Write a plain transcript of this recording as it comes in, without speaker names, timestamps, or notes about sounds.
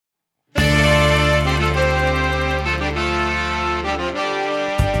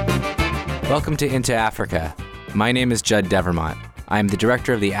Welcome to Into Africa. My name is Judd Devermont. I am the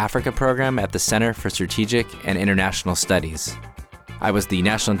director of the Africa program at the Center for Strategic and International Studies. I was the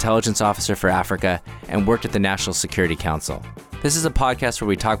National Intelligence Officer for Africa and worked at the National Security Council. This is a podcast where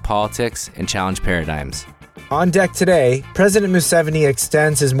we talk politics and challenge paradigms. On deck today, President Museveni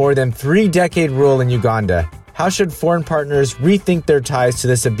extends his more than 3-decade rule in Uganda. How should foreign partners rethink their ties to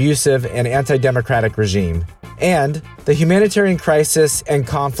this abusive and anti-democratic regime? And the humanitarian crisis and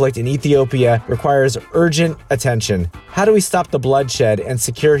conflict in Ethiopia requires urgent attention. How do we stop the bloodshed and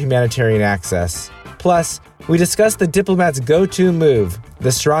secure humanitarian access? Plus, we discuss the diplomat's go-to move,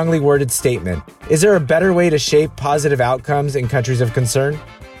 the strongly worded statement. Is there a better way to shape positive outcomes in countries of concern?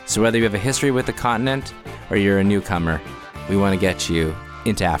 So whether you have a history with the continent or you're a newcomer, we want to get you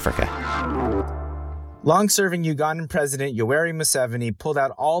into Africa. Long-serving Ugandan President Yoweri Museveni pulled out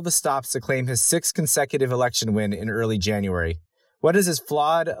all the stops to claim his 6th consecutive election win in early January. What does his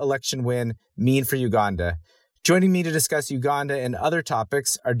flawed election win mean for Uganda? Joining me to discuss Uganda and other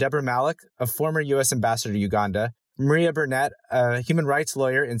topics are Deborah Malik, a former U.S. ambassador to Uganda, Maria Burnett, a human rights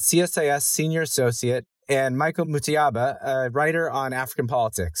lawyer and CSIS senior associate, and Michael Mutiaba, a writer on African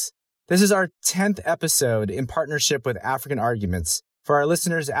politics. This is our 10th episode in partnership with African Arguments. For our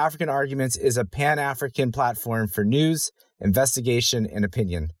listeners, African Arguments is a pan-African platform for news, investigation, and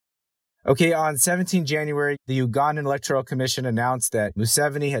opinion. Okay, on 17 January, the Ugandan Electoral Commission announced that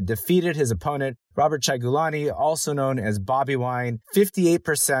Museveni had defeated his opponent, Robert Kyagulanyi, also known as Bobi Wine,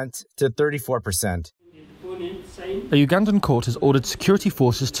 58% to 34%. A Ugandan court has ordered security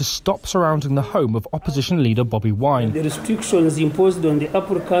forces to stop surrounding the home of opposition leader Bobi Wine. The restrictions imposed on the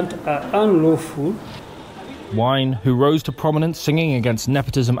applicant are unlawful. Wine, who rose to prominence singing against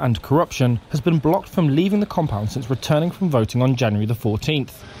nepotism and corruption, has been blocked from leaving the compound since returning from voting on January the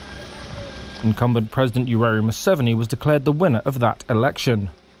 14th. Incumbent President Yoweri Museveni was declared the winner of that election.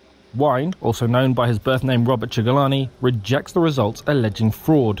 Wine, also known by his birth name Robert Kyagulanyi, rejects the results, alleging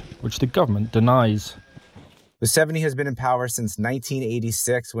fraud, which the government denies. Museveni has been in power since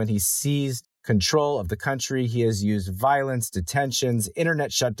 1986 when he seized control of the country. He has used violence, detentions, internet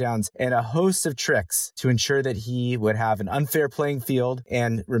shutdowns, and a host of tricks to ensure that he would have an unfair playing field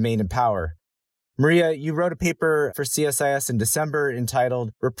and remain in power. Maria, you wrote a paper for CSIS in December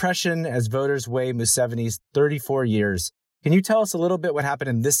entitled Repression as Voters Weigh Museveni's 34 Years. Can you tell us a little bit what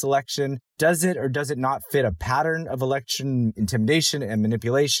happened in this election? Does it or does it not fit a pattern of election intimidation and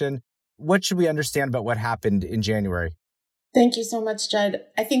manipulation? What should we understand about what happened in January? Thank you so much, Judd.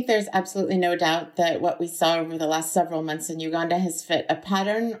 I think there's absolutely no doubt that what we saw over the last several months in Uganda has fit a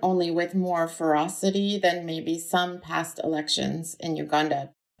pattern, only with more ferocity than maybe some past elections in Uganda.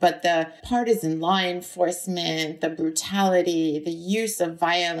 But the partisan law enforcement, the brutality, the use of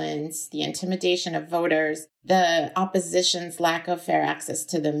violence, the intimidation of voters, the opposition's lack of fair access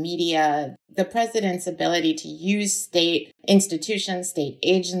to the media, the president's ability to use state institutions, state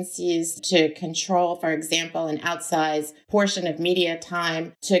agencies to control, for example, an outsized portion of media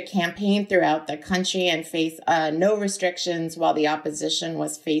time, to campaign throughout the country and face no restrictions while the opposition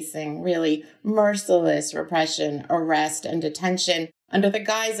was facing really merciless repression, arrest, and detention under the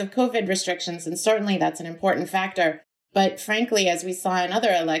guise of COVID restrictions. And certainly that's an important factor. But frankly, as we saw in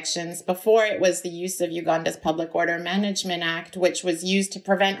other elections, before it was the use of Uganda's Public Order Management Act, which was used to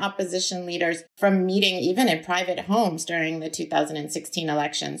prevent opposition leaders from meeting even in private homes during the 2016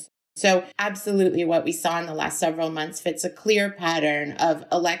 elections. So absolutely what we saw in the last several months fits a clear pattern of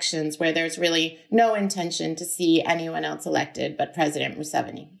elections where there's really no intention to see anyone else elected but President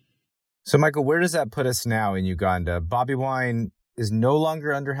Museveni. So, Michael, where does that put us now in Uganda? Bobi Wine is no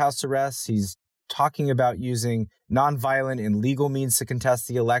longer under house arrest. He's talking about using nonviolent and legal means to contest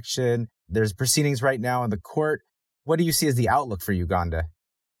the election. There's proceedings right now in the court. What do you see as the outlook for Uganda?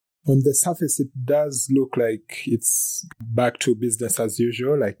 On the surface, it does look like it's back to business as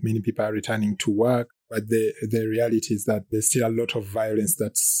usual, like many people are returning to work. But the reality is that there's still a lot of violence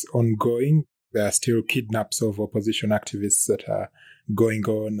that's ongoing. There are still kidnaps of opposition activists that are going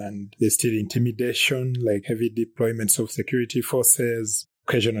on, and there's still intimidation, like heavy deployments of security forces.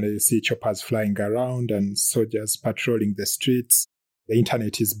 Occasionally you see choppers flying around and soldiers patrolling the streets. The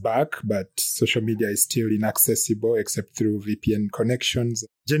internet is back, but social media is still inaccessible except through VPN connections.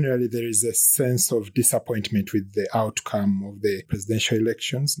 Generally, there is a sense of disappointment with the outcome of the presidential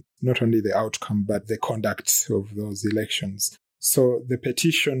elections. Not only the outcome, but the conduct of those elections. So the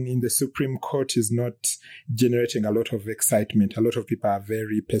petition in the Supreme Court is not generating a lot of excitement. A lot of people are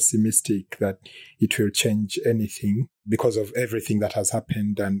very pessimistic that it will change anything because of everything that has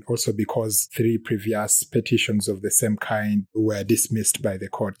happened, and also because 3 previous petitions of the same kind were dismissed by the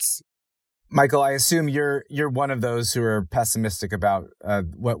courts. Michael, I assume you're one of those who are pessimistic about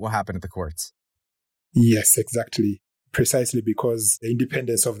what will happen at the courts. Yes, exactly. Precisely because the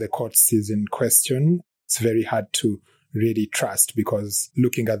independence of the courts is in question. It's very hard to really trust, because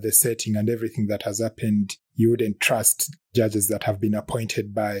looking at the setting and everything that has happened, you wouldn't trust judges that have been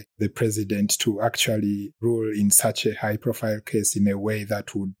appointed by the president to actually rule in such a high-profile case in a way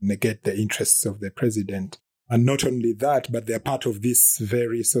that would negate the interests of the president. And not only that, but they're part of this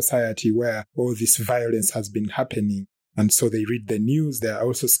very society where all this violence has been happening. And so they read the news, they're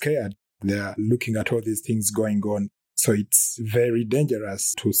also scared. They're looking at all these things going on. So it's very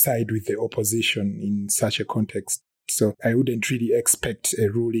dangerous to side with the opposition in such a context. So I wouldn't really expect a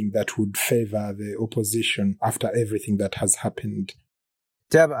ruling that would favor the opposition after everything that has happened.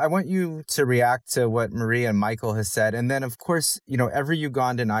 Deb, I want you to react to what Maria and Michael has said. And then, of course, every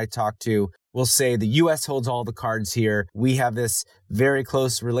Ugandan I talk to will say the U.S. holds all the cards here. We have this very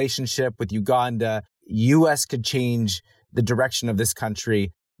close relationship with Uganda. U.S. could change the direction of this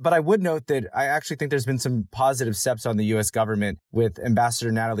country. But I would note that I actually think there's been some positive steps on the U.S. government with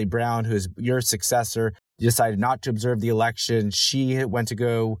Ambassador Natalie Brown, who is your successor, decided not to observe the election. She went to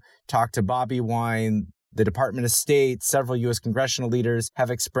go talk to Bobi Wine. The Department of State, several U.S. congressional leaders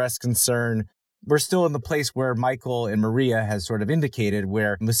have expressed concern. We're still in the place where Michael and Maria has sort of indicated,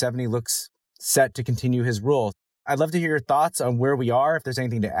 where Museveni looks set to continue his rule. I'd love to hear your thoughts on where we are, if there's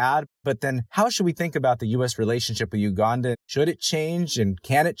anything to add. But then how should we think about the U.S. relationship with Uganda? Should it change, and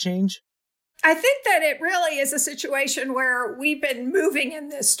can it change? I think that it really is a situation where we've been moving in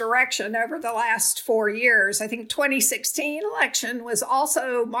this direction over the last 4 years. I think 2016 election was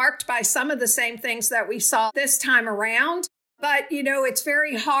also marked by some of the same things that we saw this time around. But, it's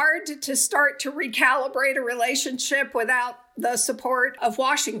very hard to start to recalibrate a relationship without the support of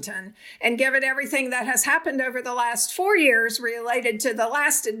Washington. And given everything that has happened over the last 4 years related to the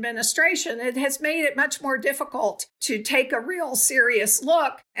last administration, it has made it much more difficult to take a real serious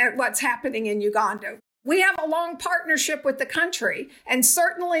look at what's happening in Uganda. We have a long partnership with the country, and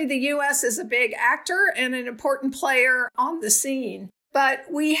certainly the U.S. is a big actor and an important player on the scene. But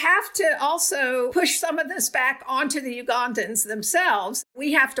we have to also push some of this back onto the Ugandans themselves.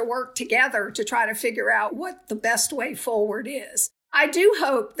 We have to work together to try to figure out what the best way forward is. I do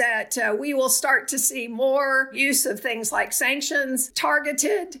hope that we will start to see more use of things like sanctions,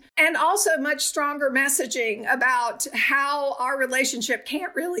 targeted, and also much stronger messaging about how our relationship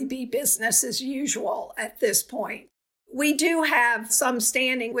can't really be business as usual at this point. We do have some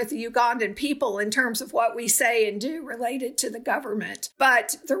standing with the Ugandan people in terms of what we say and do related to the government.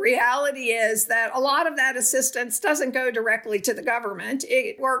 But the reality is that a lot of that assistance doesn't go directly to the government.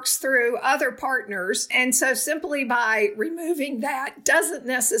 It works through other partners. And so simply by removing that doesn't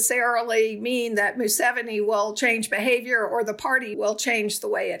necessarily mean that Museveni will change behavior or the party will change the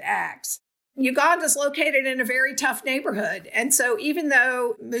way it acts. Uganda is located in a very tough neighborhood. And so even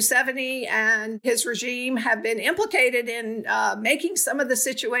though Museveni and his regime have been implicated in making some of the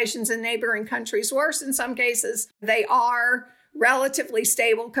situations in neighboring countries worse in some cases, they are relatively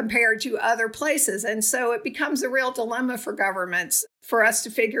stable compared to other places. And so it becomes a real dilemma for governments for us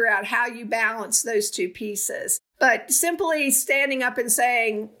to figure out how you balance those two pieces. But simply standing up and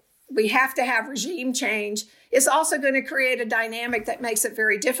saying we have to have regime change is also going to create a dynamic that makes it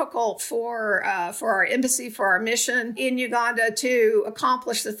very difficult for our embassy, for our mission in Uganda to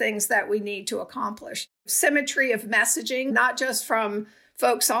accomplish the things that we need to accomplish. Symmetry of messaging, not just from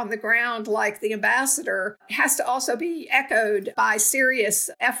folks on the ground like the ambassador, has to also be echoed by serious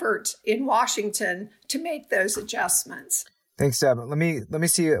effort in Washington to make those adjustments. Thanks, Deb. Let me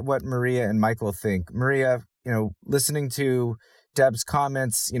see what Maria and Michael think. Maria, listening to Deb's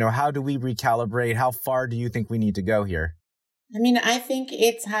comments, how do we recalibrate? How far do you think we need to go here? I think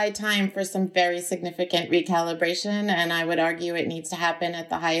it's high time for some very significant recalibration, and I would argue it needs to happen at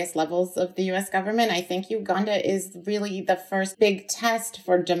the highest levels of the U.S. government. I think Uganda is really the first big test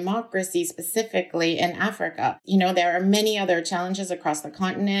for democracy, specifically in Africa. There are many other challenges across the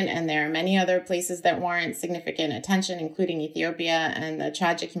continent, and there are many other places that warrant significant attention, including Ethiopia and the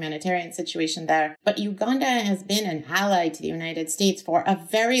tragic humanitarian situation there. But Uganda has been an ally to the United States for a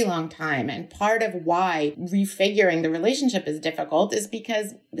very long time, and part of why refiguring the relationship is difficult is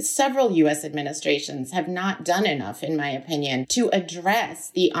because several U.S. administrations have not done enough, in my opinion, to address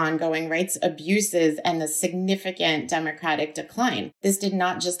the ongoing rights abuses and the significant democratic decline. This did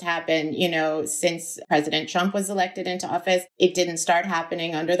not just happen, since President Trump was elected into office. It didn't start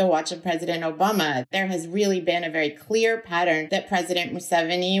happening under the watch of President Obama. There has really been a very clear pattern that President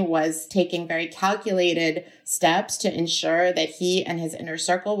Museveni was taking very calculated steps to ensure that he and his inner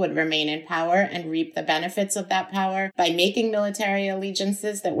circle would remain in power and reap the benefits of that power by making military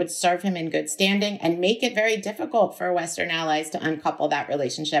allegiances that would serve him in good standing and make it very difficult for Western allies to uncouple that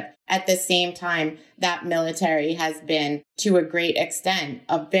relationship. At the same time, that military has been, to a great extent,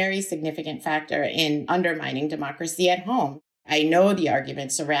 a very significant factor in undermining democracy at home. I know the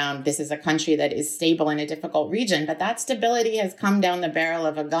arguments around this is a country that is stable in a difficult region, but that stability has come down the barrel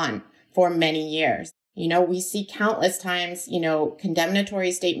of a gun for many years. We see countless times,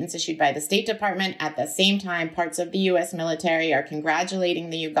 condemnatory statements issued by the State Department. At the same time, parts of the U.S. military are congratulating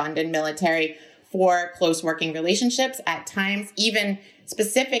the Ugandan military for close working relationships. At times, even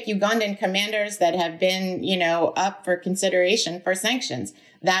specific Ugandan commanders that have been, up for consideration for sanctions.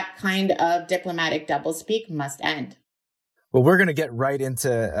 That kind of diplomatic doublespeak must end. Well, we're going to get right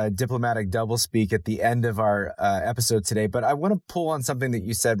into diplomatic doublespeak at the end of our episode today, but I want to pull on something that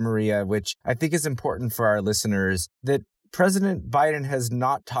you said, Maria, which I think is important for our listeners, that President Biden has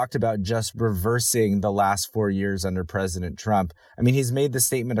not talked about just reversing the last 4 years under President Trump. I mean, he's made the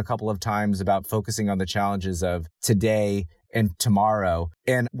statement a couple of times about focusing on the challenges of today and tomorrow.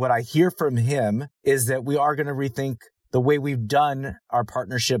 And what I hear from him is that we are going to rethink the way we've done our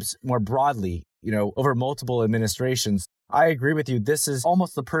partnerships more broadly, over multiple administrations. I agree with you. This is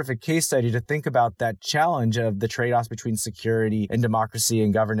almost the perfect case study to think about that challenge of the trade-offs between security and democracy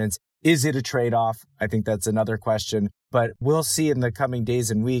and governance. Is it a trade-off? I think that's another question. But we'll see in the coming days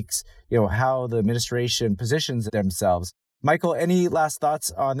and weeks, how the administration positions themselves. Michael, any last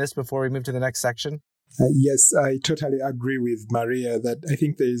thoughts on this before we move to the next section? Yes, I totally agree with Maria that I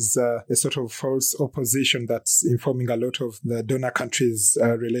think there is a sort of false opposition that's informing a lot of the donor countries'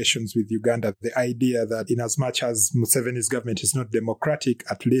 relations with Uganda. The idea that in as much as Museveni's government is not democratic,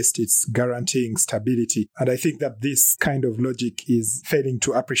 at least it's guaranteeing stability. And I think that this kind of logic is failing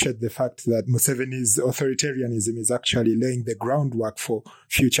to appreciate the fact that Museveni's authoritarianism is actually laying the groundwork for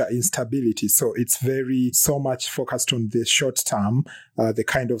future instability. So it's so much focused on the short term, the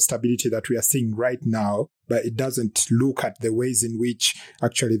kind of stability that we are seeing right now. But it doesn't look at the ways in which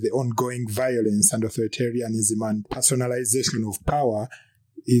actually the ongoing violence and authoritarianism and personalization of power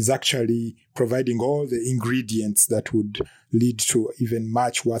is actually providing all the ingredients that would lead to even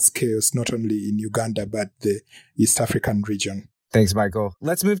much worse chaos, not only in Uganda, but the East African region. Thanks, Michael.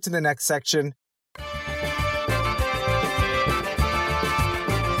 Let's move to the next section.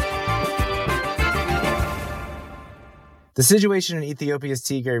 The situation in Ethiopia's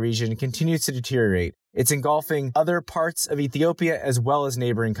Tigray region continues to deteriorate. It's engulfing other parts of Ethiopia as well as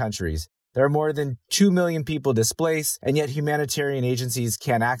neighboring countries. There are more than 2 million people displaced, and yet humanitarian agencies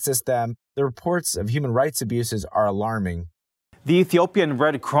can't access them. The reports of human rights abuses are alarming. The Ethiopian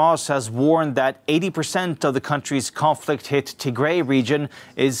Red Cross has warned that 80% of the country's conflict-hit Tigray region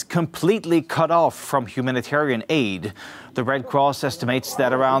is completely cut off from humanitarian aid. The Red Cross estimates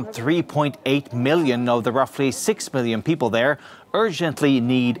that around 3.8 million of the roughly 6 million people there urgently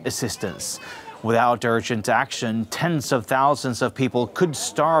need assistance. Without urgent action, tens of thousands of people could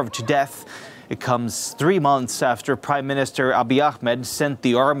starve to death. It comes 3 months after Prime Minister Abiy Ahmed sent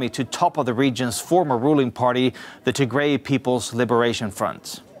the army to topple the region's former ruling party, the Tigray People's Liberation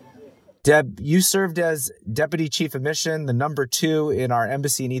Front. Deb, you served as Deputy Chief of Mission, the number 2 in our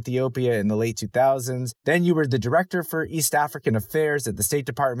embassy in Ethiopia in the late 2000s. Then you were the Director for East African Affairs at the State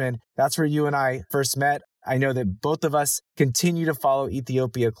Department. That's where you and I first met. I know that both of us continue to follow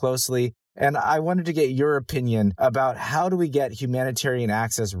Ethiopia closely. And I wanted to get your opinion about how do we get humanitarian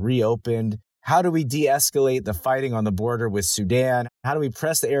access reopened? How do we de-escalate the fighting on the border with Sudan? How do we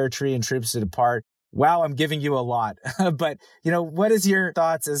press the Eritrean troops to depart? Wow, I'm giving you a lot. But, what is your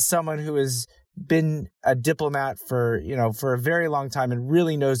thoughts as someone who has been a diplomat for a very long time and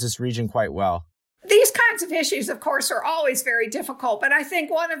really knows this region quite well? These kinds of issues, of course, are always very difficult. But I think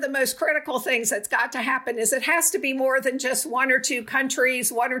one of the most critical things that's got to happen is it has to be more than just 1 or 2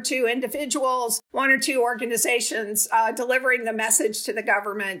 countries, 1 or 2 individuals, 1 or 2 organizations delivering the message to the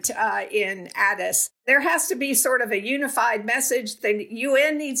government in Addis. There has to be sort of a unified message. The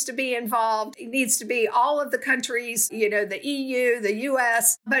UN needs to be involved. It needs to be all of the countries, the EU, the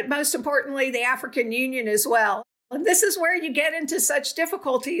US, but most importantly, the African Union as well. And this is where you get into such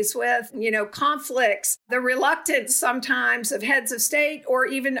difficulties with, conflicts, the reluctance sometimes of heads of state or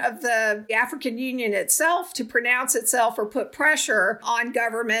even of the African Union itself to pronounce itself or put pressure on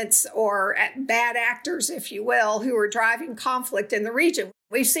governments or bad actors, if you will, who are driving conflict in the region.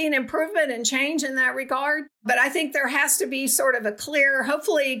 We've seen improvement and change in that regard, but I think there has to be sort of a clear,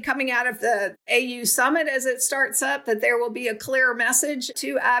 hopefully coming out of the AU summit as it starts up, that there will be a clear message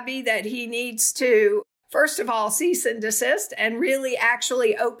to Abiy that he needs to first of all, cease and desist and really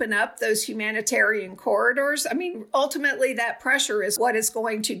actually open up those humanitarian corridors. I mean, ultimately, that pressure is what is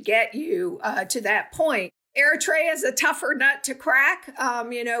going to get you to that point. Eritrea is a tougher nut to crack.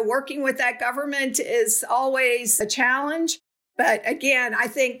 Working with that government is always a challenge. But again, I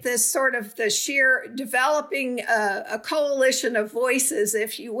think this sort of the sheer developing a coalition of voices,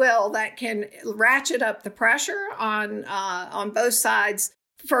 if you will, that can ratchet up the pressure on both sides.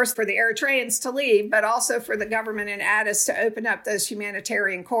 First, for the Eritreans to leave, but also for the government in Addis to open up those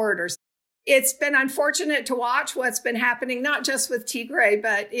humanitarian corridors. It's been unfortunate to watch what's been happening, not just with Tigray,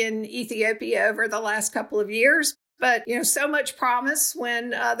 but in Ethiopia over the last couple of years. But, so much promise when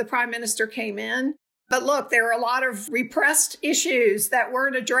the prime minister came in. But look, there are a lot of repressed issues that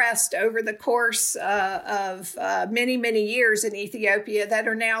weren't addressed over the course of many, many years in Ethiopia that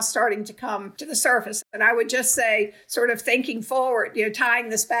are now starting to come to the surface. And I would just say, sort of thinking forward, tying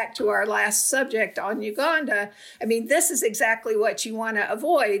this back to our last subject on Uganda, I mean, this is exactly what you want to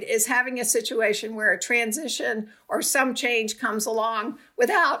avoid, is having a situation where a transition or some change comes along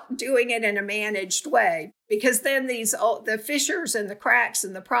without doing it in a managed way. Because then the fissures and the cracks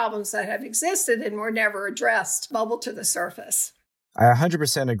and the problems that have existed and were never addressed bubble to the surface. I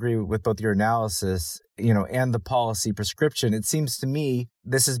 100% agree with both your analysis, and the policy prescription. It seems to me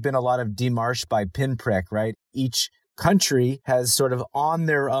this has been a lot of démarche by pinprick, right? Each country has sort of on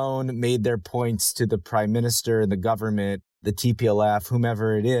their own made their points to the prime minister and the government, the TPLF,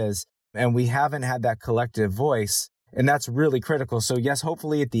 whomever it is, and we haven't had that collective voice. And that's really critical. So yes,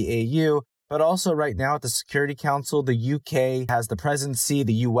 hopefully at the AU, but also right now at the Security Council, the UK has the presidency.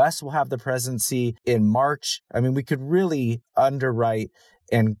 The US will have the presidency in March. I mean, we could really underwrite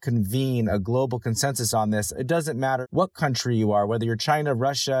and convene a global consensus on this. It doesn't matter what country you are, whether you're China,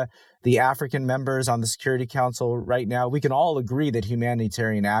 Russia, the African members on the Security Council right now, we can all agree that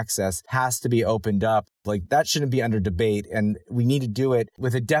humanitarian access has to be opened up. Like, that shouldn't be under debate. And we need to do it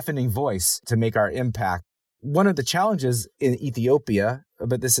with a deafening voice to make our impact. One of the challenges in Ethiopia,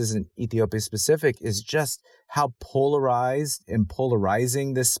 but this isn't Ethiopia specific, is just how polarized and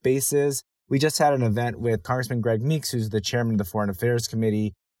polarizing this space is. We just had an event with Congressman Greg Meeks, who's the chairman of the Foreign Affairs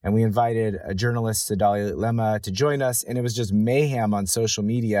Committee, and we invited a journalist, Sedalia Lema, to join us. And it was just mayhem on social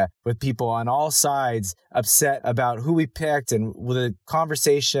media with people on all sides upset about who we picked and the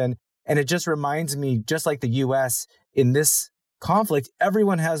conversation. And it just reminds me, just like the U.S. in this conflict,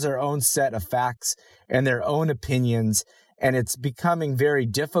 everyone has their own set of facts and their own opinions, and it's becoming very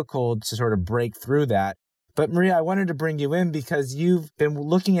difficult to sort of break through that. But Maria, I wanted to bring you in because you've been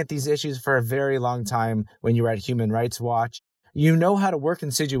looking at these issues for a very long time when you were at Human Rights Watch. You know how to work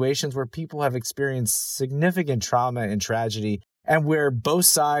in situations where people have experienced significant trauma and tragedy, and where both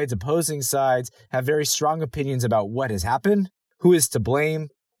sides, opposing sides, have very strong opinions about what has happened, who is to blame,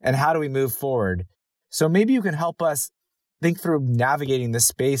 and how do we move forward. So maybe you can help us think through navigating this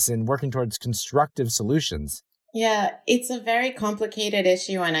space and working towards constructive solutions. Yeah, it's a very complicated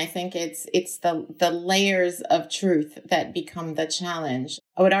issue, and I think it's the layers of truth that become the challenge.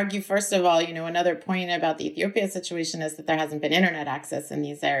 I would argue, first of all, another point about the Ethiopia situation is that there hasn't been internet access in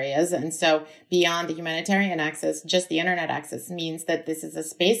these areas. And so beyond the humanitarian access, just the internet access means that this is a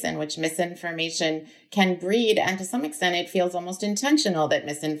space in which misinformation can breed. And to some extent, it feels almost intentional that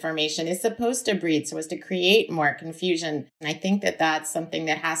misinformation is supposed to breed so as to create more confusion. And I think that that's something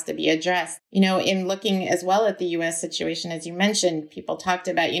that has to be addressed. In looking as well at the U.S. situation, as you mentioned, people talked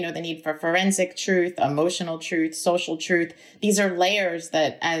about, the need for forensic truth, emotional truth, social truth. These are layers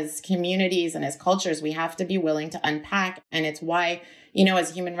that as communities and as cultures, we have to be willing to unpack. And it's why,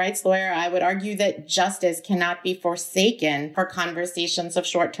 as a human rights lawyer, I would argue that justice cannot be forsaken for conversations of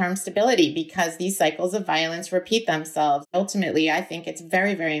short-term stability because these cycles of violence repeat themselves. Ultimately, I think it's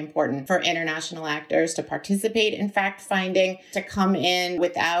very, very important for international actors to participate in fact-finding, to come in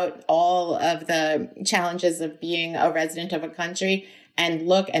without all of the challenges of being a resident of a country and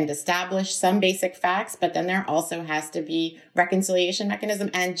look and establish some basic facts, but then there also has to be reconciliation mechanism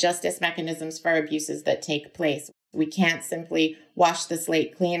and justice mechanisms for abuses that take place. We can't simply wash the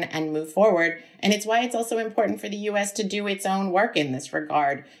slate clean and move forward. And it's why it's also important for the U.S. to do its own work in this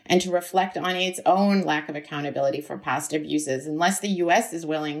regard and to reflect on its own lack of accountability for past abuses. Unless the U.S. is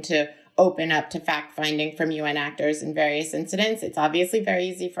willing to open up to fact-finding from UN actors in various incidents, it's obviously very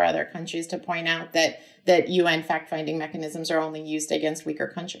easy for other countries to point out that UN fact-finding mechanisms are only used against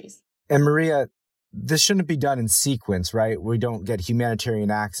weaker countries. And Maria, this shouldn't be done in sequence, right? We don't get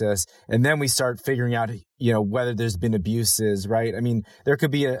humanitarian access and then we start figuring out, whether there's been abuses, right? I mean, there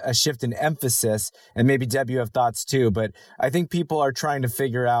could be a shift in emphasis, and maybe Deb, you have thoughts too, but I think people are trying to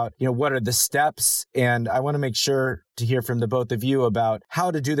figure out, what are the steps? And I want to make sure to hear from the both of you about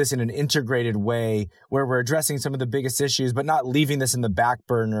how to do this in an integrated way where we're addressing some of the biggest issues, but not leaving this in the back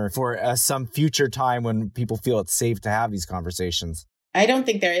burner for some future time when people feel it's safe to have these conversations. I don't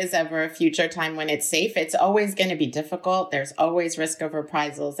think there is ever a future time when it's safe. It's always going to be difficult. There's always risk of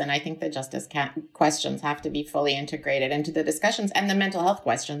reprisals. And I think the justice questions have to be fully integrated into the discussions and the mental health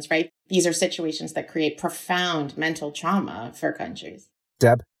questions, right? These are situations that create profound mental trauma for countries.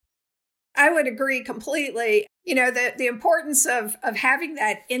 Deb? I would agree completely. You know, the importance of having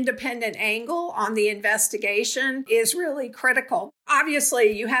that independent angle on the investigation is really critical.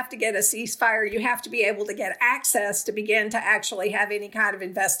 Obviously, you have to get a ceasefire. You have to be able to get access to begin to actually have any kind of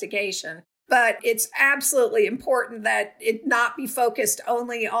investigation. But it's absolutely important that it not be focused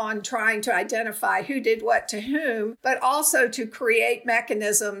only on trying to identify who did what to whom, but also to create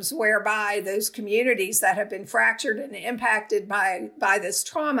mechanisms whereby those communities that have been fractured and impacted by this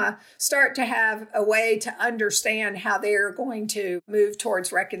trauma start to have a way to understand how they're going to move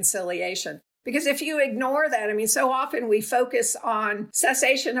towards reconciliation. Because if you ignore that, I mean, so often we focus on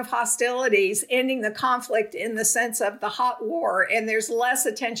cessation of hostilities, ending the conflict in the sense of the hot war, and there's less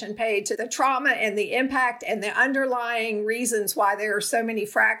attention paid to the trauma and the impact and the underlying reasons why there are so many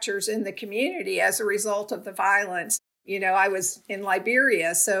fractures in the community as a result of the violence. You know, I was in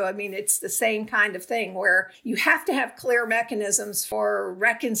Liberia, so I mean, it's the same kind of thing where you have to have clear mechanisms for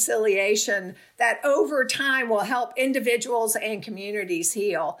reconciliation that over time will help individuals and communities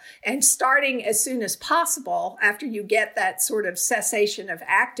heal. And starting as soon as possible after you get that sort of cessation of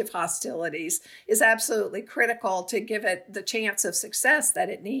active hostilities is absolutely critical to give it the chance of success that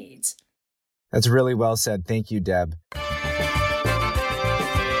it needs. That's really well said. Thank you, Deb.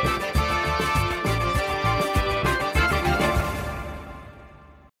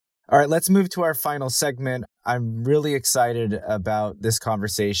 All right, let's move to our final segment. I'm really excited about this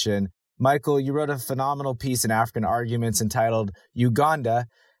conversation. Michael, you wrote a phenomenal piece in African Arguments entitled Uganda,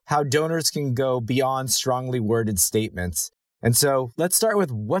 How Donors Can Go Beyond Strongly Worded Statements. And so let's start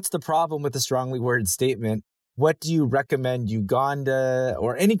with what's the problem with the strongly worded statement? What do you recommend Uganda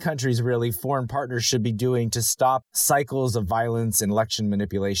or any countries really, foreign partners should be doing to stop cycles of violence and election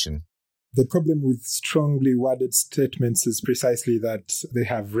manipulation? The problem with strongly worded statements is precisely that they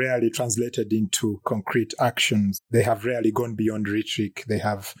have rarely translated into concrete actions. They have rarely gone beyond rhetoric. They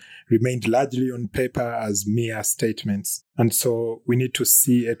have remained largely on paper as mere statements. And so we need to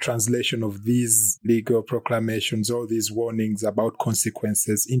see a translation of these legal proclamations, all these warnings about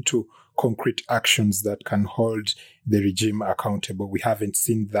consequences into concrete actions that can hold the regime accountable. We haven't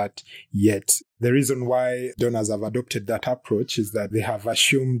seen that yet. The reason why donors have adopted that approach is that they have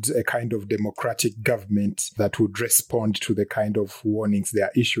assumed a kind of democratic government that would respond to the kind of warnings they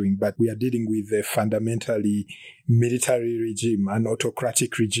are issuing. But we are dealing with a fundamentally military regime, an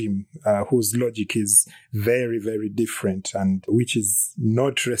autocratic regime, whose logic is very, very different and which is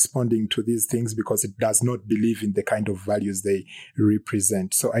not responding to these things because it does not believe in the kind of values they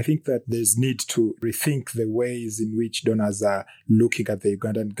represent. So I think that there's need to rethink the ways in which donors are looking at the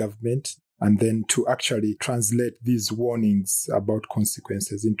Ugandan government and then to actually translate these warnings about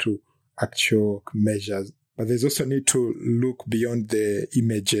consequences into actual measures. But there's also need to look beyond the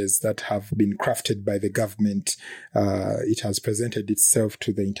images that have been crafted by the government. It has presented itself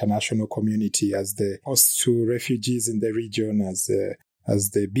to the international community as the host to refugees in the region, as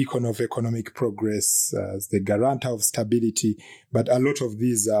the beacon of economic progress, as the guarantor of stability. But a lot of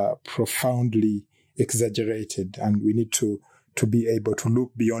these are profoundly exaggerated, and we need to be able to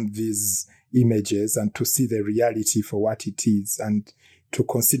look beyond these images and to see the reality for what it is, and to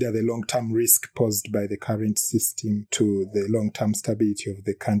consider the long-term risk posed by the current system to the long-term stability of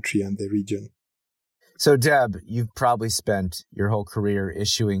the country and the region. So, Deb, you've probably spent your whole career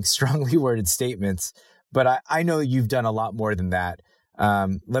issuing strongly worded statements, but I know you've done a lot more than that.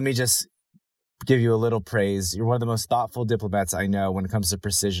 Let me just give you a little praise. You're one of the most thoughtful diplomats I know when it comes to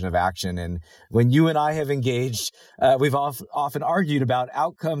precision of action. And when you and I have engaged, we've often argued about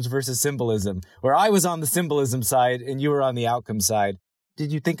outcomes versus symbolism, where I was on the symbolism side and you were on the outcome side.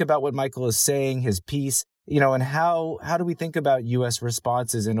 Did you think about what Michael is saying, his piece, and how do we think about U.S.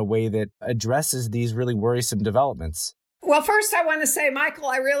 responses in a way that addresses these really worrisome developments? Well, first, I want to say, Michael,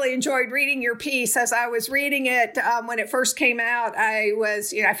 I really enjoyed reading your piece. As I was reading it when it first came out, I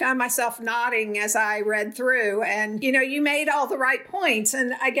found myself nodding as I read through. And, you made all the right points.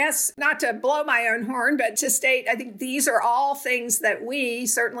 And I guess not to blow my own horn, but to state, I think these are all things that we,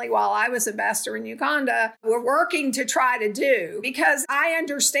 certainly while I was ambassador in Uganda, were working to try to do. Because I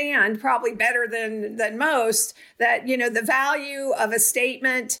understand probably better than most that, the value of a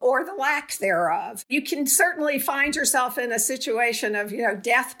statement or the lack thereof. You can certainly find yourself yourself in a situation of,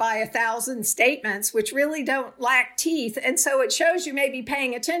 death by 1,000 statements, which really don't lack teeth. And so it shows you may be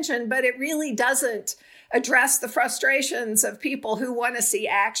paying attention, but it really doesn't address the frustrations of people who want to see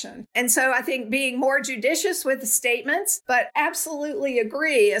action. And so I think being more judicious with the statements, but absolutely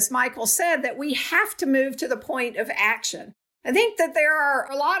agree, as Michael said, that we have to move to the point of action. I think that there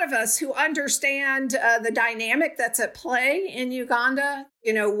are a lot of us who understand the dynamic that's at play in Uganda,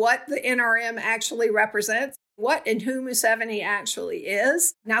 what the NRM actually represents, what and who Museveni actually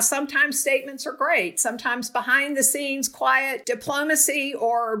is. Now, sometimes statements are great. Sometimes behind the scenes, quiet diplomacy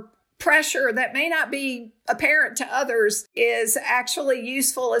or pressure that may not be apparent to others is actually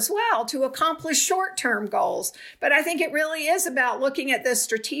useful as well to accomplish short-term goals. But I think it really is about looking at this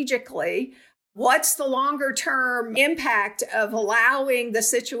strategically. What's the longer-term impact of allowing the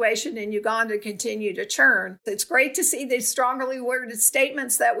situation in Uganda to continue to churn? It's great to see these strongly worded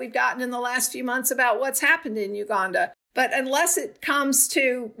statements that we've gotten in the last few months about what's happened in Uganda. But unless it comes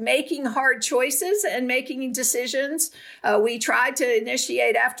to making hard choices and making decisions, we tried to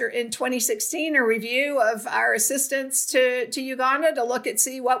initiate in 2016 a review of our assistance to Uganda to look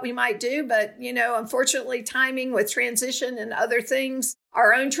see what we might do. But, unfortunately, timing with transition and other things,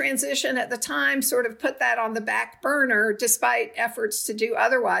 our own transition at the time sort of put that on the back burner despite efforts to do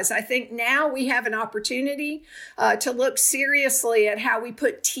otherwise. I think now we have an opportunity to look seriously at how we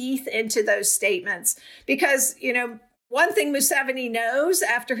put teeth into those statements because, one thing Museveni knows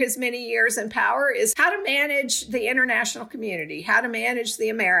after his many years in power is how to manage the international community, how to manage the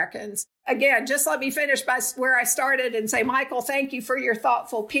Americans. Again, just let me finish by where I started and say, Michael, thank you for your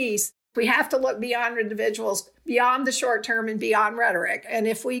thoughtful piece. We have to look beyond individuals, beyond the short term and beyond rhetoric. And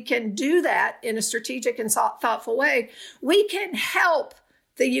if we can do that in a strategic and thoughtful way, we can help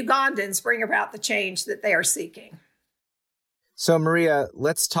the Ugandans bring about the change that they are seeking. So, Maria,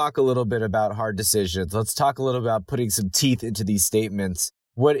 let's talk a little bit about hard decisions. Let's talk a little about putting some teeth into these statements.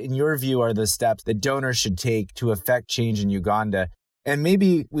 What, in your view, are the steps that donors should take to affect change in Uganda? And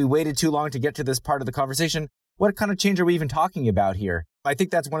maybe we waited too long to get to this part of the conversation. What kind of change are we even talking about here? I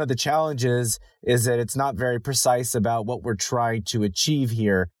think that's one of the challenges is that it's not very precise about what we're trying to achieve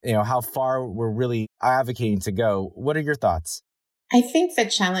here, how far we're really advocating to go. What are your thoughts? I think the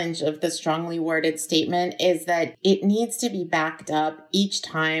challenge of the strongly worded statement is that it needs to be backed up each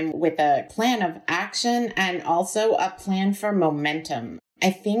time with a plan of action and also a plan for momentum.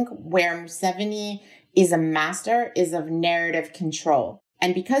 I think where Museveni is a master is of narrative control.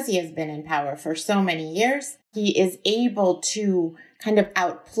 And because he has been in power for so many years, he is able to kind of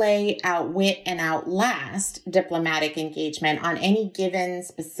outplay, outwit, and outlast diplomatic engagement on any given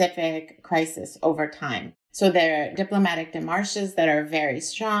specific crisis over time. So there are diplomatic démarches that are very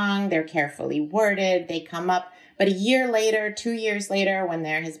strong, they're carefully worded, they come up, but a year later, 2 years later, when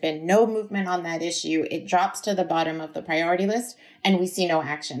there has been no movement on that issue, it drops to the bottom of the priority list and we see no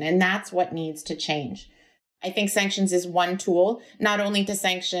action. And that's what needs to change. I think sanctions is one tool, not only to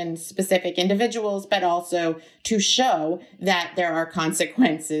sanction specific individuals, but also to show that there are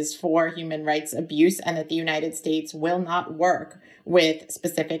consequences for human rights abuse and that the United States will not work with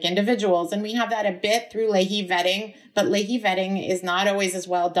specific individuals. And we have that a bit through Leahy vetting, but Leahy vetting is not always as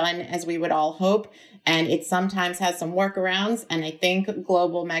well done as we would all hope. And it sometimes has some workarounds. And I think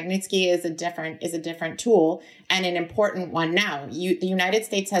Global Magnitsky is a different tool and an important one now. The United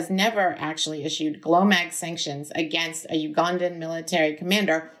States has never actually issued GLOMAG sanctions against a Ugandan military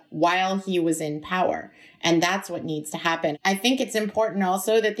commander while he was in power. And that's what needs to happen. I think it's important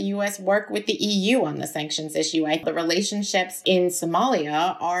also that the U.S. work with the EU on the sanctions issue. The relationships in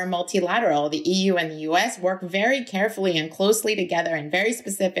Somalia are multilateral. The EU and the U.S. work very carefully and closely together in very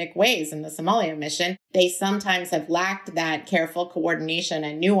specific ways in the Somalia mission. They sometimes have lacked that careful coordination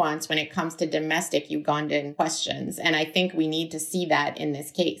and nuance when it comes to domestic Ugandan questions. And I think we need to see that in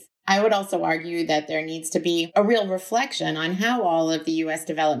this case. I would also argue that there needs to be a real reflection on how all of the U.S.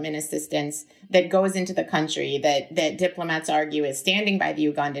 development assistance that goes into the country that diplomats argue is standing by the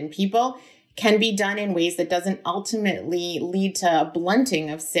Ugandan people can be done in ways that doesn't ultimately lead to a blunting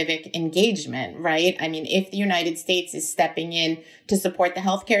of civic engagement, right? I mean, if the United States is stepping in to support the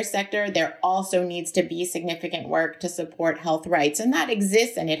healthcare sector, there also needs to be significant work to support health rights. And that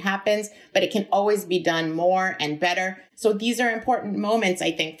exists and it happens, but it can always be done more and better. So these are important moments,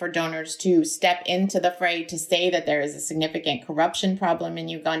 I think, for donors to step into the fray, to say that there is a significant corruption problem in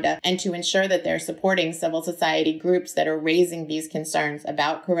Uganda, and to ensure that they're supporting civil society groups that are raising these concerns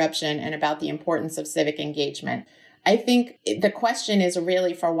about corruption and about the importance of civic engagement. I think the question is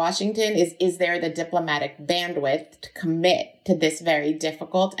really for Washington is there the diplomatic bandwidth to commit to this very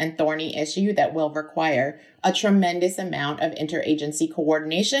difficult and thorny issue that will require a tremendous amount of interagency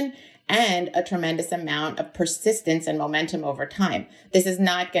coordination and a tremendous amount of persistence and momentum over time. This is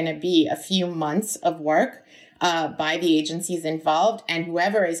not going to be a few months of work by the agencies involved, and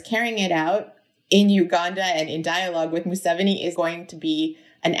whoever is carrying it out in Uganda and in dialogue with Museveni is going to be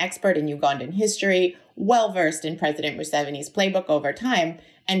an expert in Ugandan history, well-versed in President Museveni's playbook over time,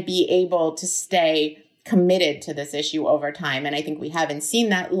 and be able to stay committed to this issue over time. And I think we haven't seen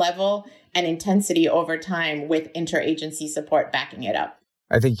that level and intensity over time with interagency support backing it up.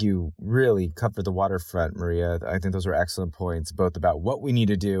 I think you really covered the waterfront, Maria. I think those are excellent points, both about what we need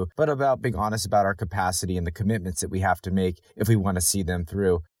to do, but about being honest about our capacity and the commitments that we have to make if we want to see them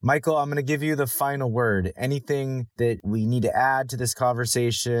through. Michael, I'm going to give you the final word. Anything that we need to add to this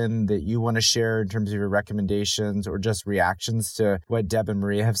conversation that you want to share in terms of your recommendations or just reactions to what Deb and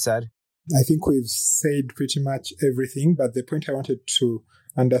Maria have said? I think we've said pretty much everything, but the point I wanted to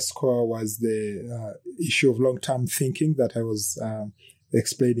underscore was the issue of long-term thinking that I was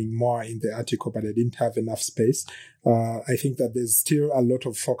explaining more in the article, but I didn't have enough space. I think that there's still a lot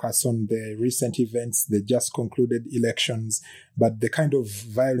of focus on the recent events, the just concluded elections, but the kind of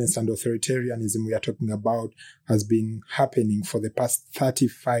violence and authoritarianism we are talking about has been happening for the past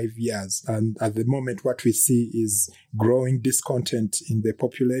 35 years. And at the moment, what we see is growing discontent in the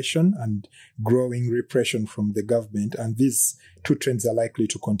population and growing repression from the government. And these two trends are likely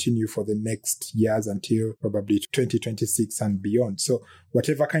to continue for the next years until probably 2026 and beyond. So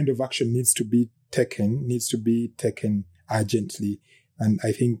whatever kind of action needs to be taken urgently. And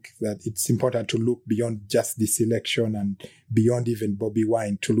I think that it's important to look beyond just this election and beyond even Bobi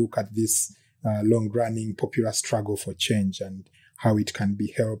Wine to look at this long-running popular struggle for change and how it can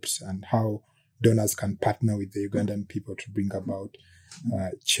be helped and how donors can partner with the Ugandan people to bring about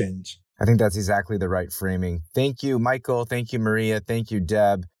change. I think that's exactly the right framing. Thank you, Michael. Thank you, Maria. Thank you,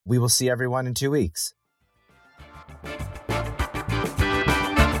 Deb. We will see everyone in 2 weeks.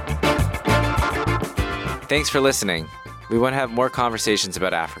 Thanks for listening. We want to have more conversations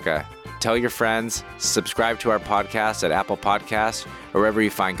about Africa. Tell your friends, subscribe to our podcast at Apple Podcasts or wherever you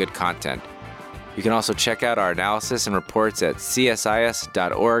find good content. You can also check out our analysis and reports at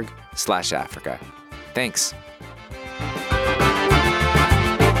csis.org/Africa. Thanks.